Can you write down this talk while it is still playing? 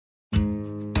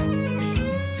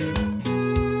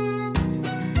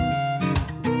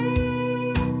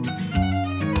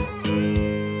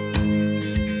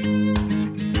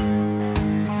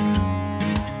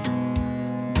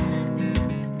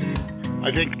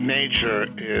I think nature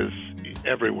is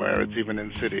everywhere. It's even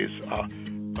in cities.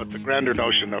 But the grander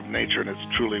notion of nature in its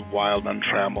truly wild,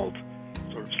 untrammeled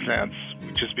sort of sense,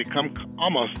 which has become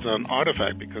almost an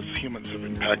artifact because humans have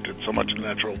impacted so much of the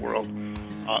natural world.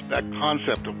 That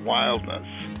concept of wildness,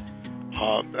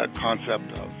 that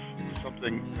concept of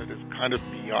something that is kind of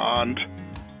beyond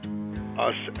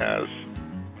us as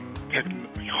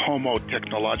Homo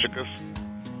technologicus,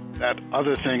 that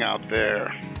other thing out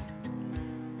there,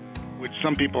 which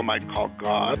some people might call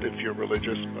God if you're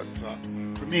religious, but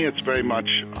for me it's very much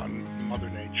on Mother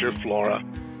Nature, flora.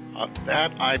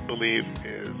 That, I believe,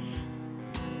 is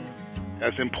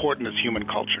as important as human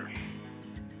culture.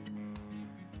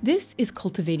 This is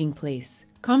Cultivating Place,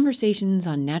 conversations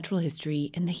on natural history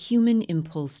and the human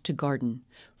impulse to garden.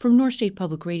 From North State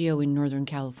Public Radio in Northern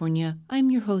California,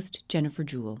 I'm your host, Jennifer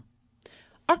Jewell.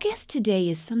 Our guest today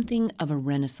is something of a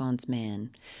Renaissance man.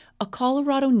 A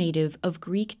Colorado native of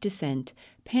Greek descent,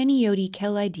 Panayoti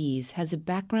Kelaidis has a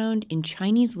background in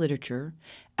Chinese literature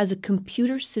as a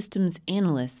computer systems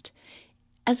analyst,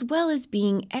 as well as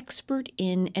being expert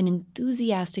in and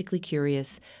enthusiastically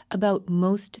curious about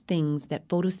most things that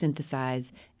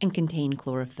photosynthesize and contain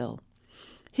chlorophyll.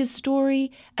 His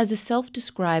story as a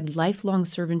self-described lifelong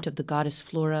servant of the goddess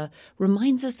Flora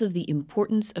reminds us of the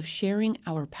importance of sharing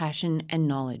our passion and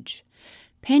knowledge.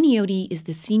 Panayoti is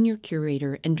the senior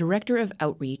curator and director of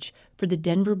outreach for the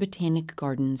Denver Botanic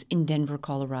Gardens in Denver,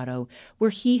 Colorado, where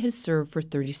he has served for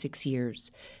 36 years.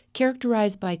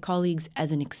 Characterized by colleagues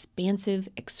as an expansive,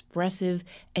 expressive,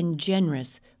 and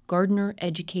generous gardener,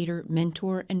 educator,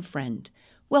 mentor, and friend.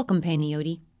 Welcome,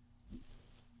 Panayoti.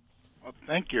 Well,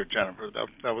 thank you, Jennifer.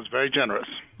 That was very generous.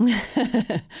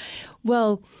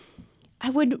 Well, I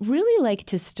would really like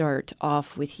to start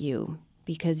off with you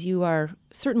because you are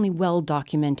certainly well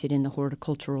documented in the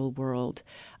horticultural world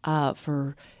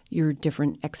for your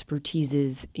different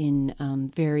expertises in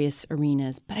various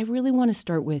arenas. But I really want to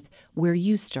start with where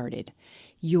you started,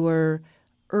 your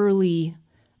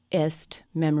earliest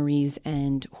memories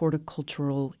and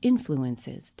horticultural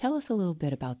influences. Tell us a little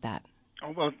bit about that.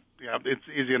 Oh, well, yeah, it's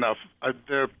easy enough.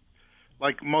 They're,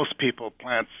 like most people,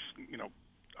 plants,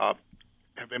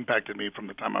 have impacted me from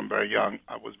the time I'm very young.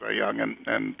 I was very young,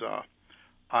 and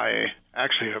I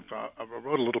actually I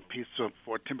wrote a little piece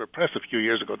for Timber Press a few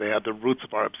years ago. They had the Roots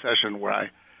of Our Obsession, where I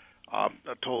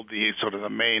told the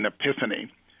main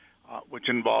epiphany, which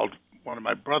involved one of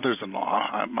my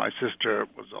brothers-in-law. My sister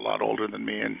was a lot older than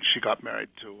me, and she got married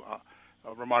to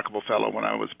a remarkable fellow when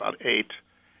I was about 8,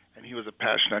 and he was a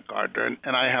passionate gardener.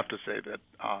 And I have to say that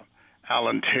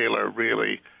Alan Taylor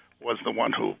really was the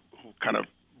one who kind of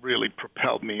really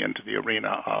propelled me into the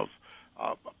arena of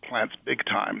plants big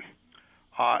time.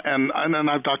 And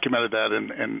I've documented that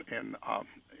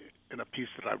in a piece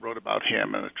that I wrote about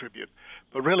him in a tribute.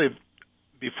 But really,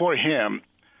 before him,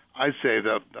 I'd say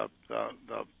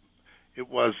it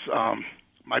was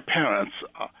my parents.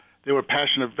 They were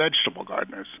passionate vegetable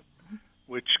gardeners,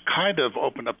 which kind of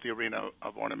opened up the arena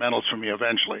of ornamentals for me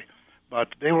eventually. But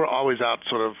they were always out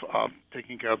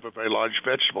taking care of a very large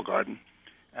vegetable garden.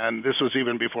 And this was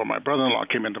even before my brother-in-law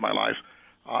came into my life.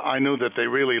 I knew that they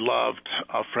really loved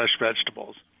fresh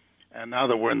vegetables. And now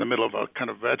that we're in the middle of a kind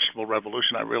of vegetable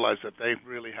revolution, I realized that they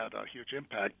really had a huge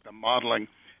impact. The modeling,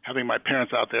 having my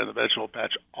parents out there in the vegetable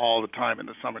patch all the time in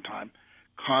the summertime,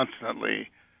 constantly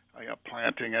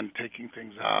planting and taking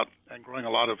things out and growing a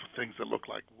lot of things that look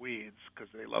like weeds because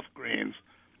they love greens,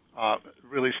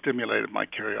 really stimulated my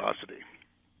curiosity.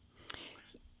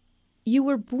 You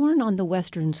were born on the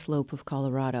western slope of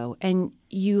Colorado, and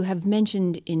you have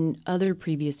mentioned in other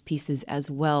previous pieces as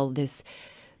well this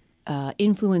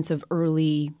influence of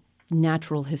early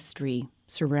natural history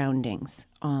surroundings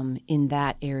in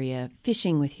that area,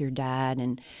 fishing with your dad,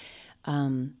 and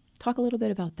talk a little bit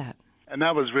about that. And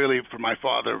that was really, for my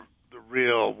father, the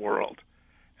real world.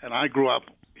 And I grew up,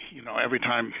 every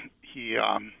time he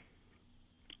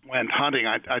went hunting,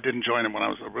 I didn't join him when I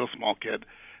was a real small kid,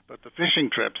 but the fishing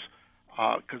trips,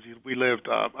 because we lived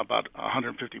about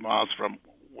 150 miles from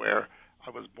where I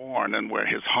was born and where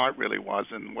his heart really was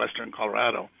in western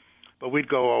Colorado. But we'd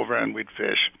go over and we'd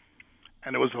fish.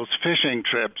 And it was those fishing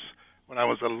trips when I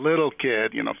was a little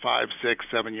kid, 5, 6,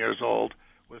 7 years old,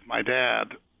 with my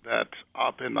dad, that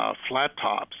up in the flat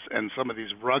tops and some of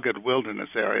these rugged wilderness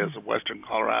areas of western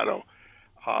Colorado,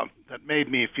 that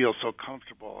made me feel so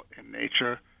comfortable in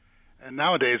nature. And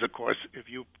nowadays, of course, if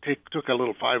you took a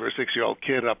little 5 or 6 year old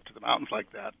kid up to the mountains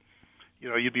like that,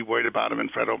 you'd be worried about him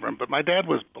and fret over him. But my dad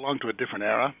belonged to a different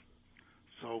era.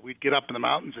 So we'd get up in the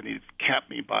mountains, and he'd camp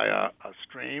me by a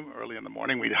stream early in the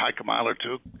morning. We'd hike a mile or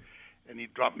two, and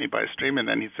he'd drop me by a stream, and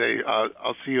then he'd say,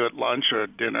 I'll see you at lunch or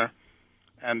at dinner.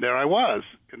 And there I was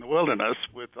in the wilderness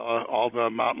with all the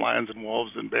mountain lions and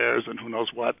wolves and bears and who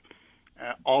knows what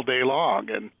all day long.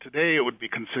 And today it would be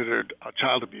considered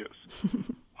child abuse.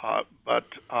 But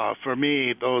for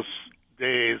me, those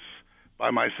days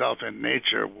by myself in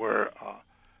nature were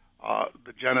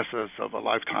the genesis of a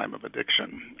lifetime of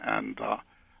addiction. And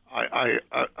I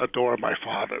adore my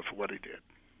father for what he did.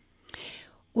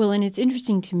 Well, and it's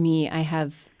interesting to me. I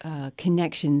have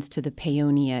connections to the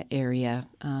Paonia area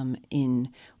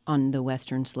on the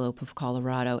western slope of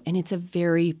Colorado, and it's a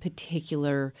very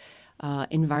particular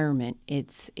environment.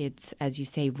 It's as you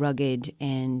say, rugged,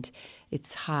 and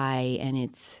it's high, and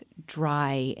it's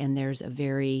dry, and there's a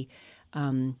very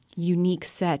unique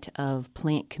set of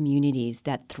plant communities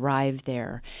that thrive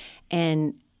there.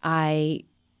 And I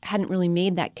hadn't really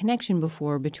made that connection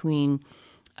before between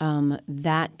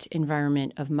that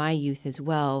environment of my youth as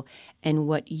well, and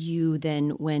what you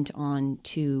then went on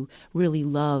to really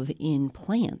love in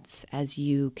plants as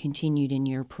you continued in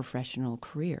your professional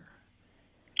career.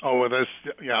 Oh, well,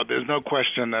 there's no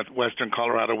question that western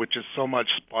Colorado, which is so much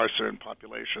sparser in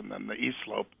population than the East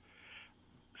Slope,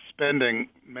 spending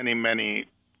many, many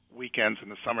weekends in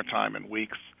the summertime and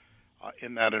weeks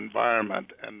in that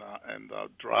environment, and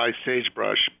dry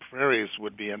sagebrush prairies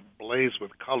would be ablaze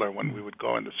with color when we would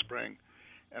go in the spring.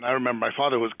 And I remember my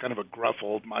father was kind of a gruff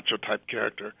old macho type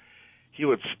character. He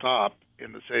would stop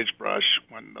in the sagebrush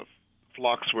when the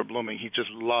phlox were blooming. He just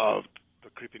loved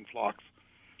the creeping phlox,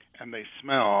 and they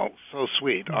smell so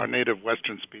sweet. Our native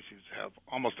western species have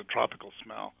almost a tropical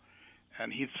smell.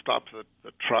 And he'd stop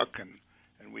the truck, and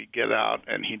we'd get out,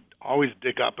 and he'd always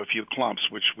dig up a few clumps,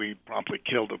 which we promptly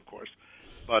killed, of course.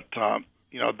 But,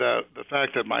 the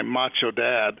fact that my macho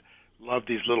dad loved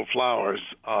these little flowers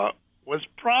was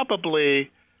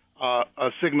probably a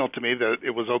signal to me that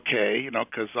it was okay,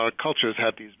 because our cultures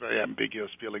had these very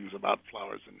ambiguous feelings about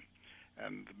flowers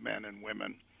and men and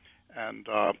women. And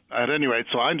at any rate,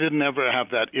 so I didn't ever have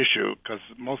that issue,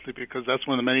 mostly because that's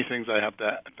one of the many things I have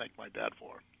to thank my dad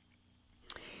for.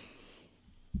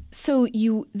 So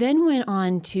you then went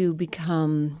on to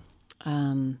become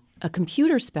a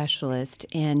computer specialist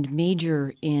and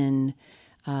major in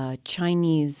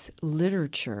Chinese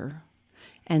literature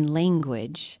and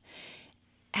language,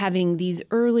 having these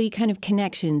early kind of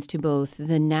connections to both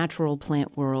the natural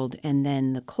plant world and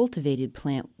then the cultivated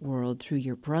plant world through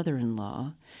your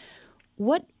brother-in-law.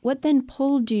 What then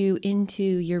pulled you into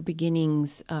your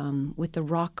beginnings with the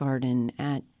rock garden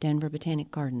at Denver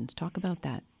Botanic Gardens? Talk about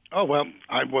that. Oh, well,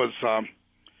 I've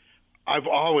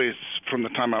always, from the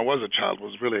time I was a child,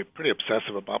 was really pretty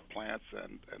obsessive about plants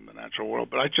and the natural world.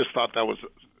 But I just thought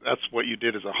that's what you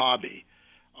did as a hobby,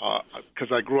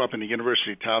 because I grew up in a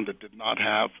university town that did not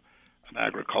have an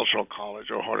agricultural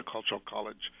college or horticultural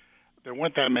college. There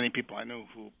weren't that many people I knew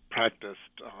who practiced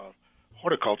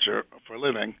horticulture for a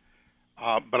living,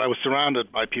 but I was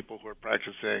surrounded by people who were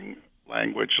practicing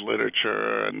language,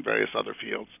 literature, and various other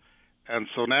fields. And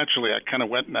so naturally, I kind of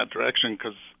went in that direction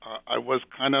because I was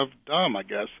kind of dumb, I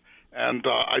guess, and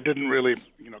I didn't really,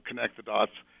 connect the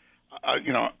dots. I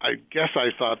guess I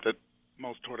thought that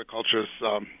most horticulturists,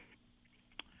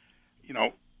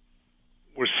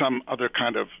 were some other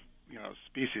kind of,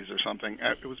 species or something.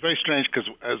 It was very strange because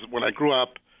when I grew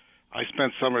up, I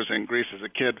spent summers in Greece as a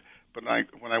kid. But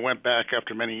when I went back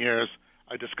after many years,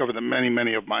 I discovered that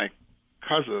many of my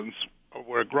cousins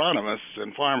were agronomists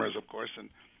and farmers, of course, and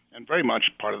very much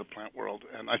part of the plant world.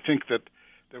 And I think that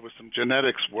there was some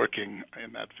genetics working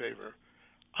in that favor.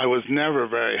 I was never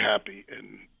very happy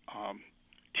in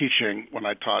teaching when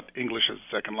I taught English as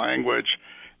a second language,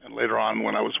 and later on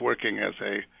when I was working as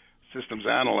a systems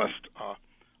analyst.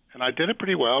 And I did it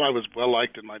pretty well. I was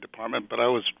well-liked in my department, but I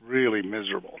was really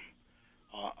miserable.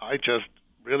 I just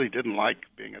really didn't like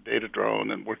being a data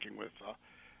drone and working with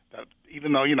that.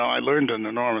 Even though, I learned an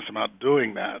enormous amount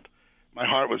doing that, my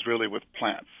heart was really with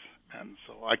plants. And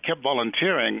so I kept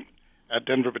volunteering at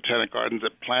Denver Botanic Gardens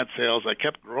at plant sales. I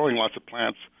kept growing lots of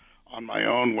plants on my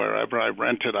own. Wherever I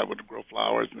rented, I would grow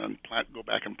flowers and then go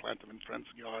back and plant them in friends'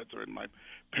 yards or in my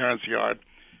parents' yard.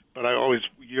 But I always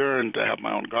yearned to have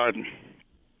my own garden.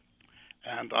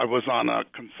 And I was on a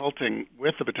consulting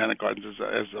with the Botanic Gardens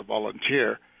as a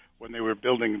volunteer when they were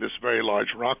building this very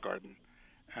large rock garden.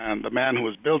 And the man who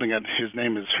was building it, his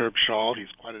name is Herb Schall.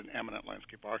 He's quite an eminent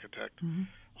landscape architect. Mm-hmm.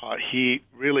 He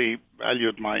really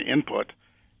valued my input,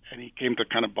 and he came to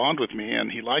kind of bond with me,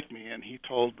 and he liked me, and he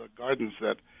told the gardens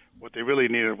that what they really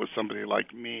needed was somebody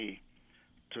like me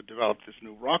to develop this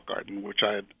new rock garden, which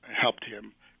I had helped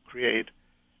him create.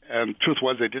 And truth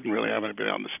was, they didn't really have anybody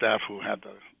on the staff who had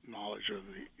the knowledge or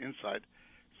the insight.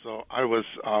 So I was,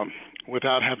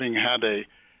 without having had a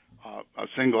a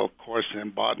single course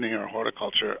in botany or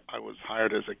horticulture, I was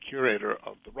hired as a curator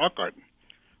of the rock garden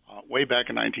way back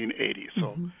in 1980.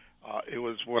 So it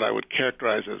was what I would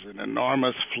characterize as an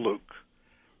enormous fluke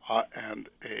and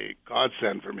a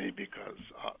godsend for me, because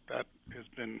that has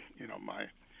been,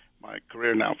 my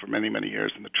career now for many, many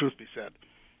years. And the truth be said,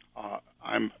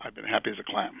 I've been happy as a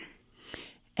clam.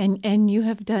 And you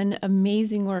have done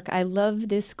amazing work. I love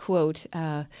this quote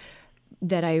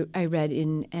that I read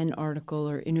in an article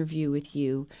or interview with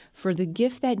you. For the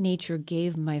gift that nature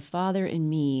gave my father and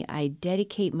me, I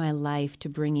dedicate my life to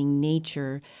bringing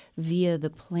nature via the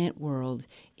plant world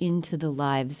into the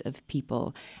lives of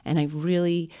people. And I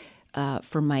really,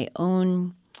 for my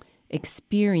own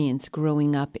experience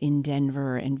growing up in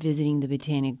Denver and visiting the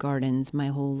Botanic Gardens my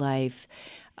whole life,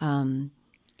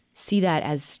 see that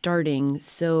as starting.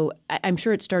 So I'm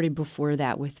sure it started before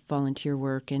that with volunteer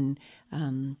work and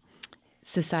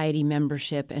society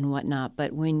membership and whatnot.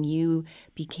 But when you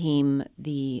became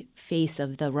the face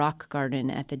of the rock garden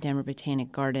at the Denver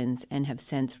Botanic Gardens and have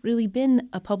since really been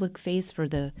a public face for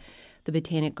the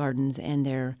Botanic Gardens and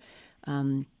their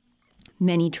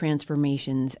many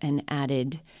transformations and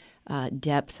added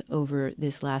depth over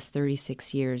this last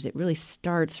 36 years, it really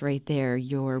starts right there.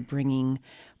 You're bringing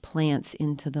plants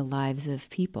into the lives of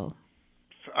people.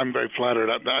 I'm very flattered.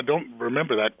 I don't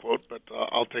remember that quote, but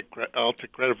I'll take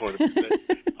credit for it.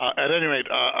 At any rate,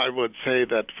 I would say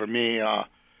that for me, I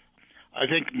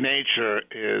think nature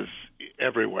is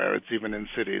everywhere. It's even in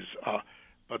cities.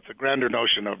 But the grander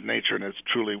notion of nature in its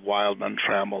truly wild,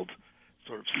 untrammeled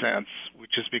sort of sense,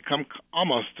 which has become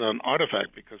almost an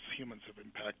artifact because humans have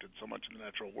impacted so much in the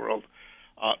natural world,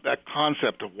 that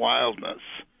concept of wildness,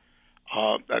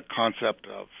 that concept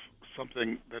of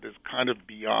something that is kind of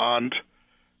beyond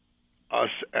us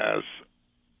as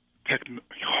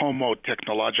Homo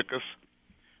technologicus,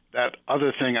 that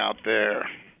other thing out there,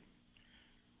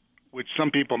 which some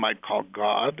people might call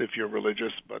God if you're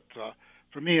religious, but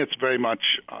for me it's very much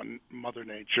Mother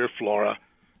Nature, flora.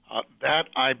 That,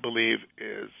 I believe,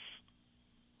 is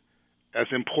as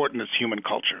important as human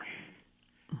culture.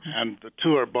 And the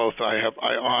two are both. I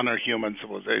honor human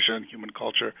civilization and human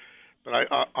culture, but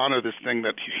I honor this thing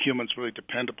that humans really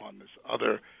depend upon, this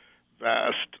other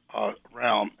vast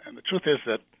realm. And the truth is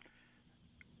that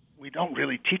we don't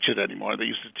really teach it anymore. They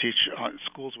used to teach,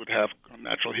 schools would have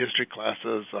natural history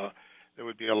classes. There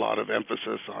would be a lot of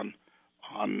emphasis on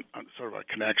sort of a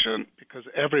connection, because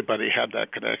everybody had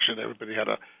that connection. Everybody had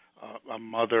a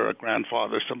mother, a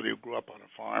grandfather, somebody who grew up on a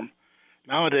farm.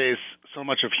 Nowadays, so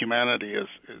much of humanity is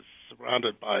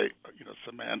surrounded by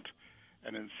cement,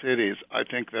 and in cities, I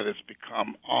think that it's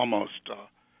become almost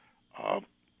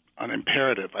an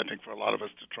imperative, I think, for a lot of us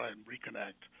to try and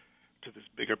reconnect to this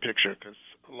bigger picture, because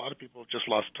a lot of people have just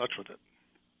lost touch with it.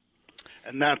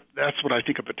 And that's what I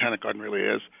think a botanic garden really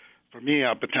is. For me,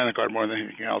 a botanic garden, more than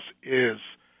anything else, is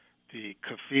the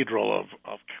cathedral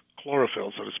of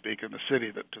chlorophyll, so to speak, in the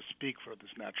city to speak for this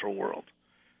natural world.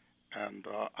 And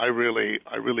I really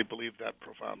believe that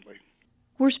profoundly.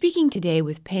 We're speaking today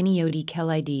with Panayoti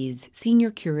Kelaidis, Senior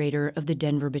Curator of the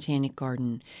Denver Botanic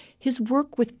Garden. His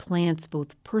work with plants,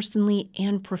 both personally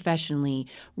and professionally,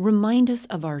 remind us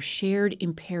of our shared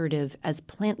imperative as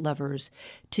plant lovers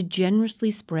to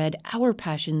generously spread our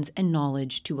passions and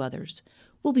knowledge to others.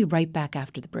 We'll be right back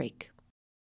after the break.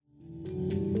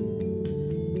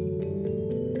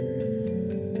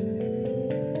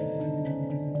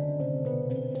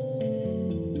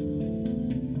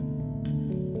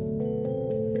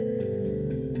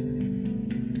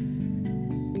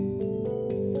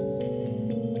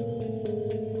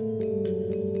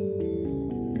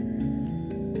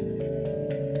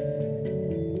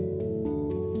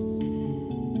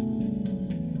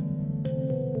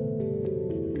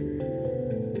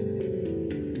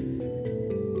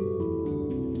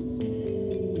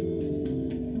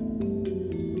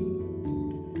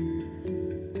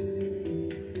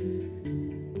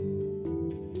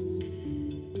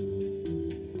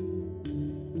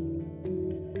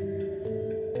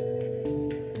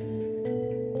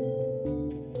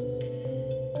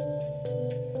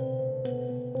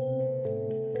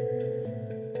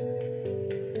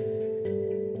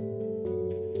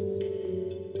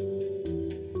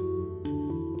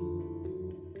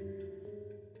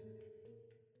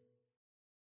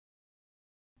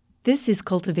 This is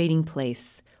Cultivating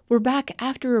Place. We're back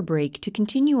after a break to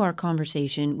continue our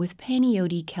conversation with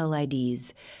Panayoti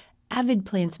Kelaidis, avid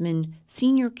plantsman,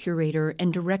 senior curator,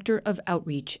 and director of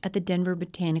outreach at the Denver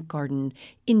Botanic Garden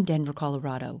in Denver,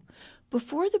 Colorado.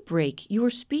 Before the break, you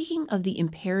were speaking of the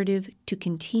imperative to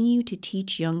continue to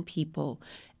teach young people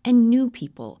and new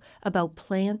people about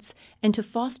plants and to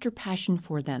foster passion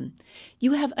for them.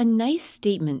 You have a nice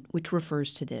statement which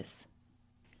refers to this.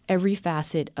 Every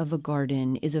facet of a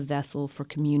garden is a vessel for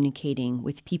communicating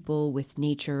with people, with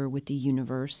nature, with the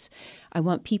universe. I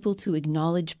want people to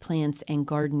acknowledge plants and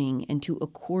gardening and to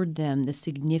accord them the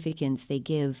significance they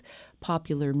give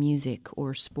popular music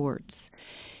or sports.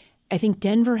 I think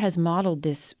Denver has modeled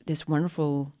this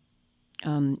wonderful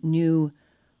new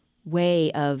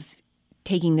way of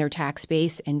taking their tax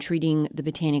base and treating the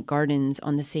Botanic Gardens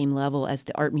on the same level as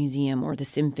the Art Museum or the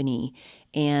Symphony,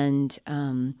 and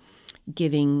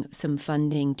giving some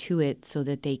funding to it so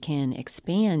that they can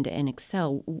expand and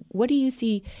excel. What do you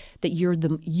see that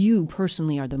you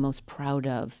personally are the most proud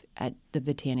of at the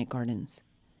Botanic Gardens?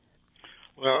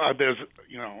 Well, there's,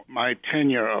 my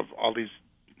tenure of all these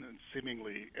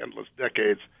seemingly endless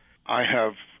decades,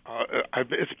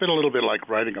 it's been a little bit like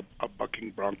riding a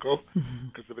bucking bronco,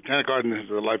 because the Botanic Garden has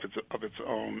a life of its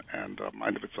own and a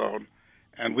mind of its own,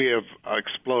 and we have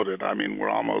exploded. I mean, we're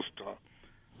almost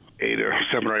 8 or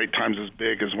 7 or 8 times as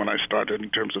big as when I started in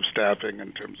terms of staffing,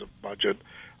 in terms of budget.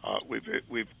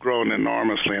 We've grown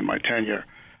enormously in my tenure,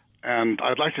 and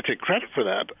I'd like to take credit for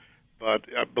that, but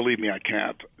believe me, I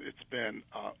can't. It's been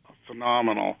a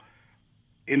phenomenal,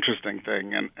 interesting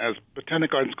thing, and as Botanic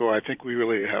Gardens go, I think we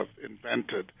really have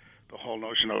invented the whole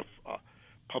notion of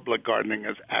public gardening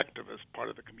as active as part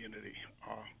of the community.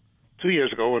 2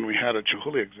 years ago, when we had a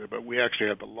Chihuly exhibit, we actually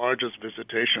had the largest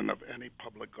visitation of any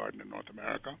public garden in North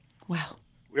America. Wow.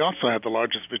 We also had the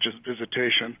largest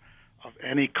visitation of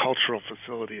any cultural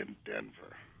facility in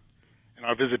Denver. And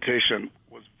our visitation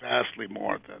was vastly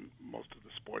more than most of the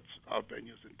sports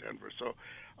venues in Denver. So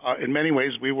in many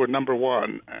ways, we were number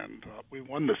one, and we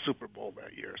won the Super Bowl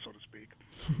that year, so to speak.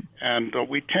 And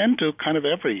we tend to kind of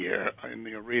every year in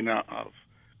the arena of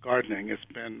gardening. It's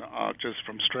been just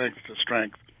from strength to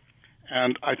strength.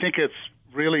 And I think it's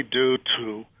really due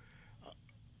to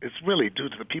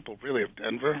the people really of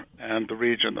Denver and the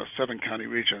region, the 7-county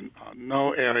region.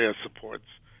 No area supports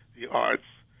the arts,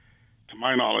 to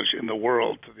my knowledge, in the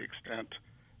world to the extent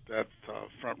that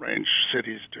Front Range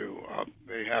cities do.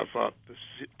 They have the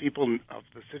people of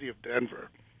the city of Denver.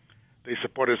 They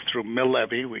support us through mill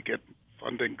levy. We get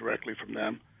funding directly from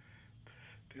them.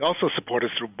 They also support us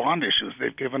through bond issues.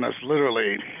 They've given us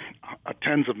literally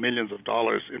tens of millions of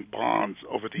dollars in bonds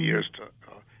over the years,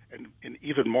 and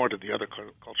even more to the other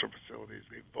cultural facilities.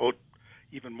 They vote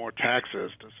even more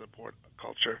taxes to support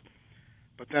culture.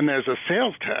 But then there's a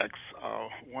sales tax,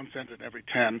 1 cent in every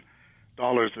 $10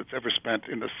 that's ever spent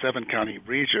in the 7-county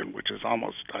region, which is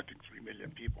almost, I think, 3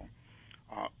 million people.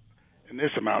 And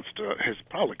this has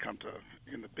probably come to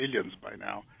in the billions by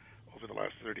now over the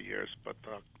last 30 years. But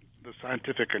the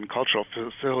Scientific and Cultural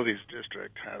Facilities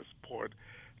District has poured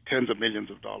tens of millions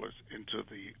of dollars into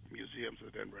the museums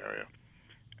of the Denver area.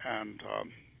 And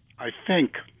I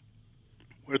think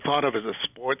we're thought of as a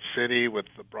sports city with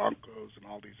the Broncos and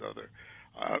all these other,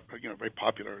 very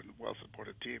popular and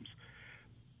well-supported teams.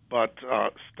 But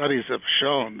studies have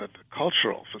shown that the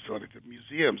cultural facilities, the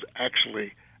museums,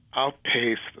 actually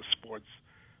outpace the sports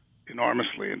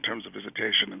enormously in terms of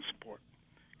visitation and support,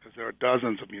 because there are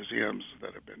dozens of museums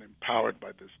that have been empowered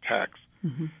by this tax.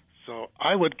 Mm-hmm. So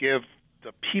I would give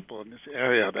the people in this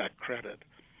area that credit.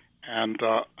 And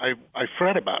I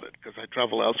fret about it because I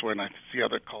travel elsewhere and I see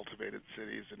other cultivated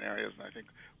cities and areas, and I think,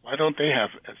 why don't they have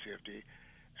SCFD?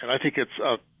 And I think it's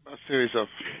a series of,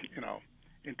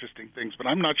 interesting things. But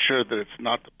I'm not sure that it's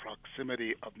not the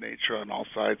proximity of nature on all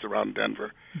sides around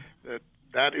Denver.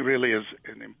 That really is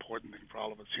an important thing for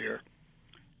all of us here.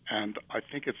 And I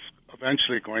think it's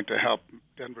eventually going to help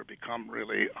Denver become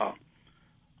really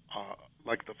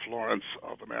like the Florence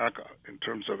of America in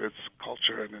terms of its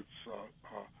culture and its.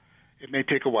 It may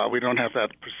take a while. We don't have that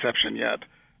perception yet,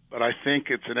 but I think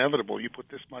it's inevitable. You put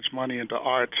this much money into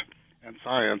art and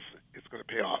science, it's going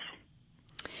to pay off.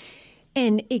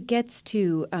 And it gets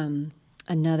to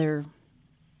another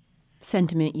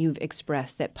sentiment you've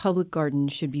expressed, that public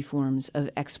gardens should be forms of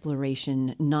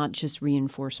exploration, not just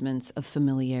reinforcements of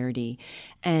familiarity.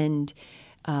 And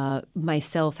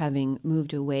myself, having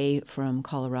moved away from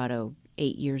Colorado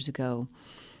 8 years ago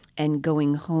and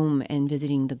going home and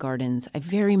visiting the gardens, I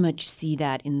very much see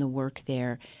that in the work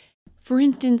there. For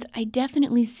instance, I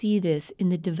definitely see this in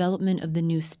the development of the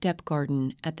new step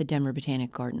garden at the Denver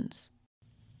Botanic Gardens.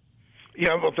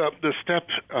 Yeah, well, the step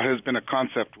has been a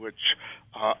concept which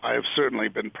I have certainly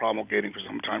been promulgating for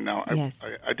some time now. Yes.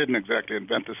 I didn't exactly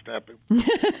invent the step.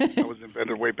 It was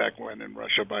invented way back when in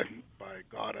Russia by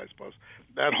God, I suppose.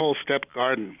 That whole step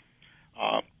garden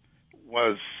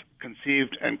was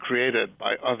conceived and created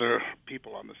by other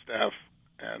people on the staff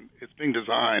and it's being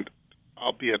designed,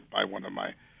 albeit by one of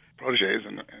my proteges,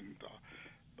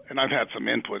 and I've had some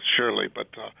inputs, surely, but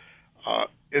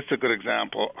it's a good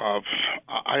example of,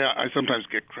 I sometimes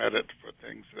get credit for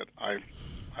things that I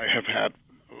have had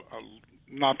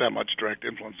not that much direct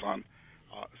influence on,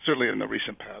 certainly in the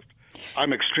recent past.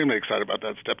 I'm extremely excited about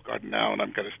that step garden now, and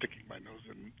I'm kind of sticking my nose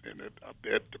in it a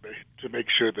bit to make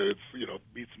sure that it's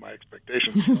meets my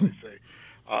expectations, shall I say.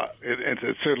 And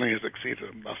it certainly has exceeded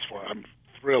them thus far. I'm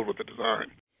thrilled with the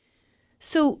design.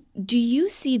 So, do you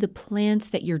see the plants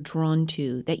that you're drawn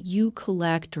to, that you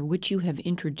collect or which you have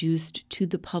introduced to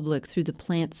the public through the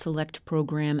Plant Select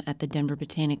program at the Denver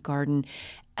Botanic Garden,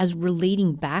 as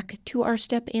relating back to our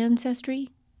steppe ancestry?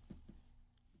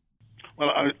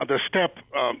 Well, the steppe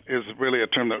is really a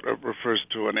term that refers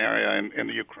to an area in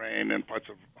the Ukraine and parts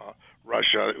of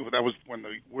Russia. That was when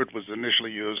the word was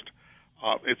initially used.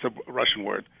 It's a Russian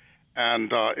word.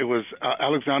 And it was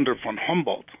Alexander von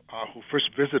Humboldt who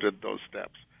first visited those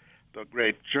steppes, the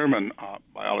great German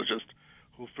biologist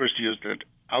who first used it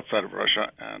outside of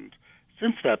Russia. And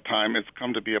since that time, it's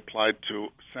come to be applied to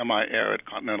semi-arid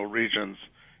continental regions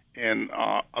in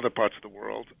other parts of the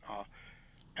world.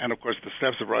 And, of course, the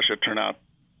steppes of Russia turn out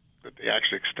that they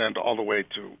actually extend all the way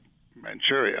to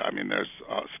Manchuria. I mean, there's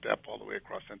a steppe all the way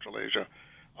across Central Asia.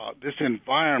 This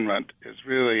environment is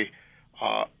really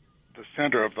the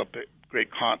center of the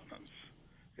great continents.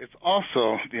 It's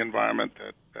also the environment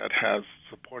that has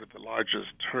supported the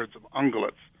largest herds of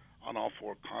ungulates on all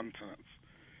four continents.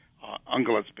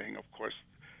 Ungulates being, of course,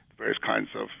 the various kinds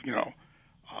of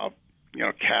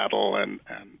cattle and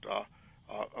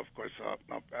of course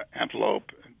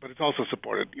antelope, but it's also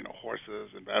supported horses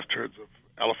and vast herds of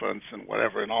elephants and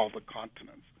whatever in all the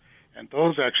continents. And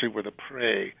those actually were the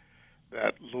prey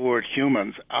that lured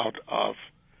humans out of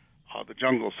the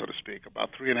jungle, so to speak.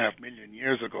 About 3.5 million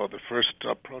years ago, the first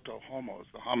proto-homos,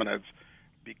 the hominids,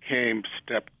 became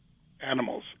steppe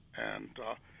animals. And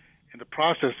in the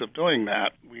process of doing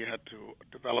that, we had to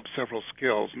develop several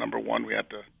skills. Number one, we had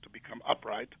to become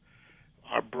upright.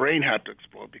 Our brain had to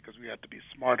explode because we had to be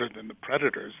smarter than the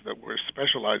predators that were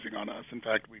specializing on us. In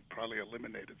fact, we probably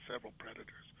eliminated several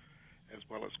predators as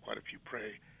well as quite a few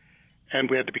prey. And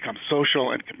we had to become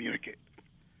social and communicate.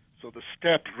 So the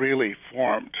steppe really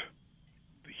formed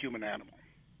the human animal.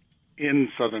 In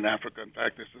southern Africa, in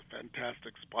fact, there's a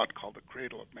fantastic spot called the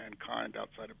Cradle of Mankind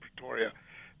outside of Pretoria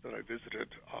that I visited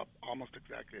almost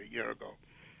exactly a year ago.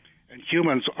 And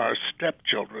humans are steppe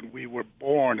children. We were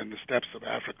born in the steppes of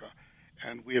Africa,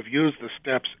 and we have used the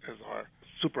steppes as our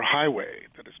superhighway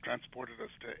that has transported us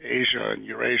to Asia and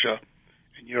Eurasia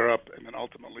and Europe and then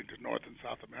ultimately to North and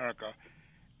South America.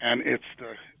 And it's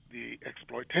the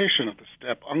exploitation of the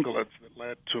steppe ungulates that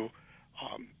led to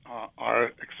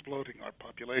our exploding our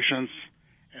populations.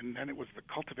 And then it was the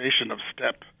cultivation of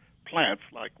steppe plants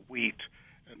like wheat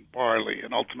and barley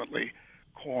and ultimately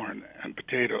corn and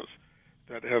potatoes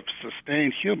that have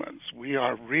sustained humans. We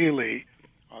are really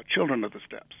children of the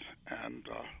steppes. And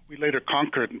we later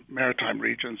conquered maritime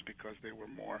regions because they were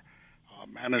more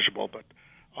manageable. But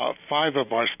 5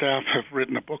 of our staff have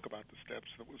written a book about the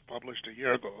steppes that was published a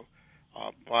year ago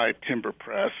by Timber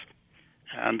Press,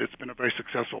 and it's been a very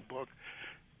successful book.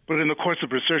 But in the course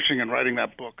of researching and writing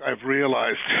that book, I've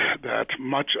realized that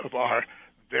much of our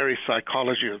very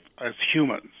psychology as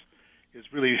humans has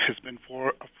been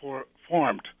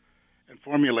formed and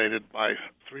formulated by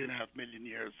 3.5 million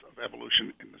years of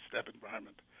evolution in the steppe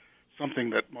environment, something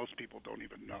that most people don't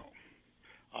even know.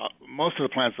 Most of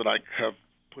the plants that I have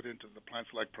put into the Plant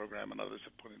Select program and others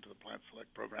have put into the Plant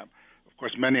Select program, of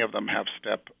course, many of them have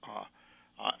steppe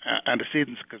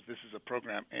antecedents because this is a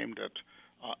program aimed at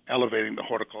elevating the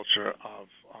horticulture of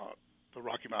the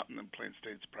Rocky Mountain and Plain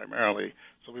States primarily.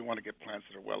 So we want to get plants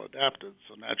that are well adapted.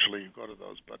 So naturally, you go to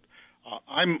those. But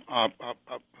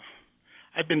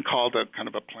I've been called a kind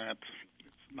of a plant.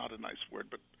 It's not a nice word,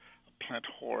 but a plant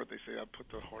whore. They say I put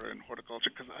the whore in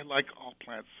horticulture because I like all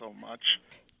plants so much.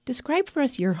 Describe for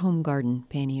us your home garden,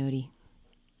 Panayoti.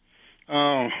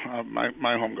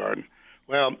 My home garden.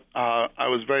 Well, I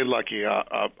was very lucky.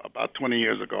 About 20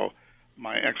 years ago,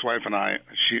 my ex-wife and I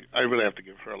really have to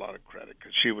give her a lot of credit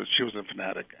because she was a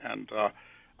fanatic, and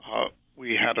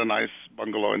we had a nice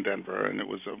bungalow in Denver, and it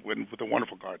was with a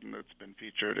wonderful garden that's been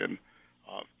featured in.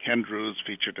 Ken Drew's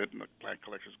featured it in the Plant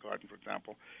Collector's Garden, for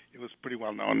example. It was pretty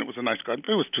well known. It was a nice garden,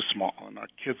 but it was too small, and our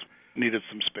kids needed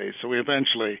some space. So we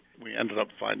ended up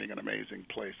finding an amazing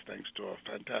place thanks to a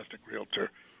fantastic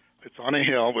realtor. It's on a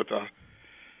hill with a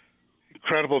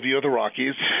incredible view of the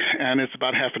Rockies, and it's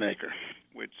about half an acre,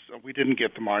 which we didn't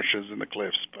get the marshes and the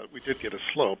cliffs, but we did get a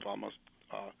slope almost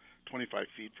 25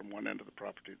 feet from one end of the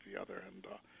property to the other, and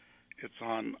It's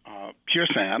on pure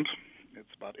sand.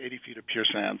 It's about 80 feet of pure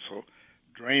sand, so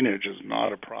drainage is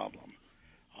not a problem.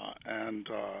 And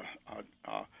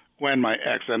Gwen, my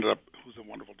ex, who's a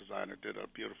wonderful designer, did a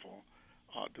beautiful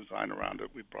design around it.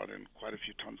 We brought in quite a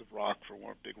few tons of rock for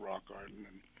one big rock garden,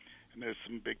 and there's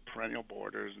some big perennial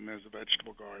borders, and there's a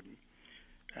vegetable garden.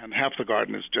 And half the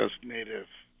garden is just native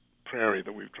prairie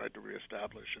that we've tried to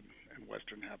reestablish in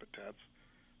Western habitats.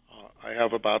 I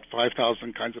have about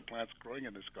 5,000 kinds of plants growing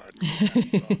in this garden.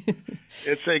 And,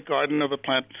 it's a garden of a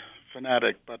plant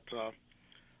fanatic, but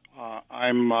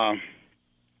I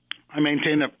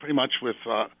maintain it pretty much with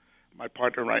my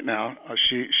partner right now.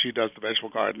 She does the vegetable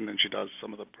garden, and she does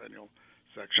some of the perennial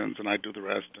sections, and I do the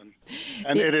rest.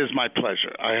 And it is my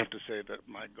pleasure. I have to say that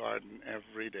my garden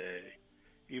every day,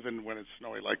 even when it's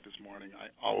snowy like this morning, I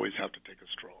always have to take a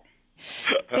stroll.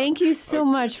 Thank you so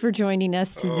much for joining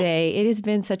us today. It has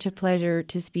been such a pleasure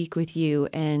to speak with you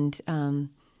and,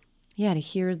 to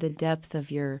hear the depth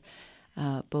of your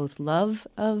both love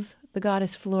of the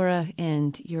goddess Flora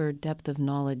and your depth of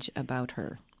knowledge about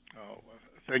her. Oh,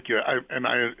 thank you. I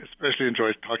especially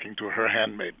enjoy talking to her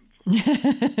handmaidens.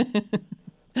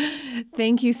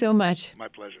 Thank you so much. My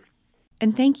pleasure.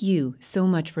 And thank you so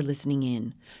much for listening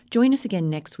in. Join us again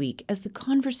next week as the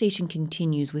conversation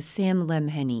continues with Sam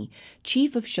Lemhenny,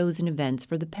 Chief of Shows and Events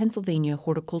for the Pennsylvania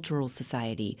Horticultural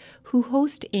Society, who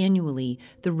host annually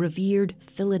the revered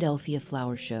Philadelphia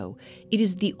Flower Show. It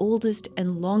is the oldest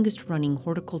and longest-running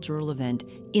horticultural event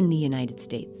in the United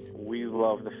States. We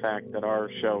love the fact that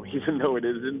our show, even though it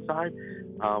is inside,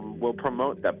 will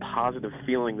promote that positive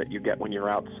feeling that you get when you're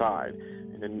outside.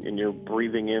 And you're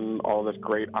breathing in all this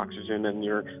great oxygen, and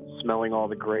you're smelling all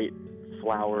the great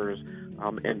flowers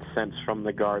and scents from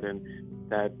the garden,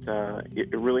 that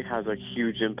it really has a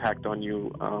huge impact on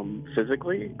you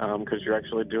physically, because you're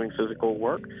actually doing physical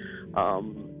work,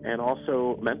 and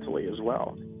also mentally as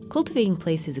well. Cultivating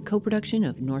Place is a co-production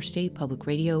of North State Public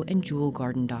Radio and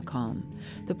JewelGarden.com.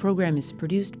 The program is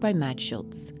produced by Matt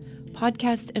Schultz.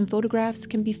 Podcasts and photographs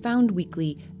can be found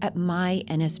weekly at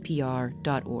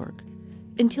mynspr.org.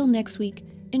 Until next week,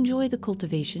 enjoy the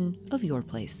cultivation of your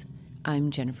place.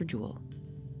 I'm Jennifer Jewell.